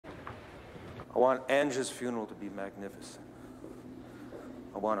I want Angie's funeral to be magnificent.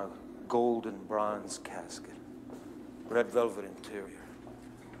 I want a gold and bronze casket, red velvet interior.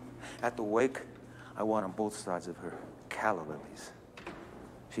 At the wake, I want on both sides of her calla lilies.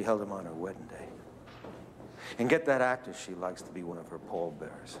 She held them on her wedding day. And get that actor she likes to be one of her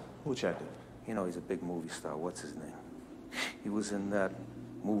pallbearers. Which actor? You know, he's a big movie star. What's his name? He was in that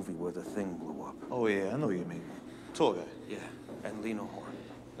movie where the thing blew up. Oh, yeah, I know you mean. Tall guy. Yeah, and Lena Horne.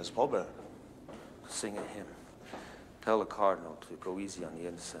 That's Paul Bearer. Sing a hymn. Tell the cardinal to go easy on the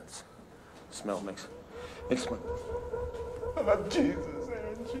incense. Smell mix one. Oh, Jesus,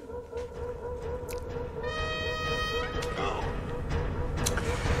 Angie.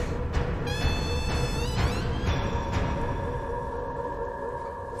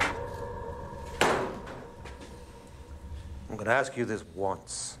 I'm gonna ask you this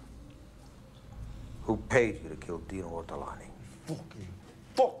once. Who paid you to kill Dino Ortolani?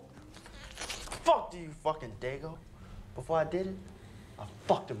 Fuck you, fucking Dago. Before I did it, I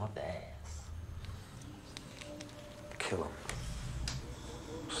fucked him up the ass. Kill him.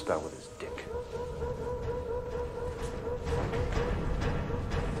 Start with his dick.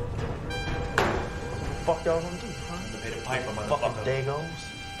 Fuck y'all gonna do, huh? They paid a piper, Fucking Dagos.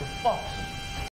 The fuck?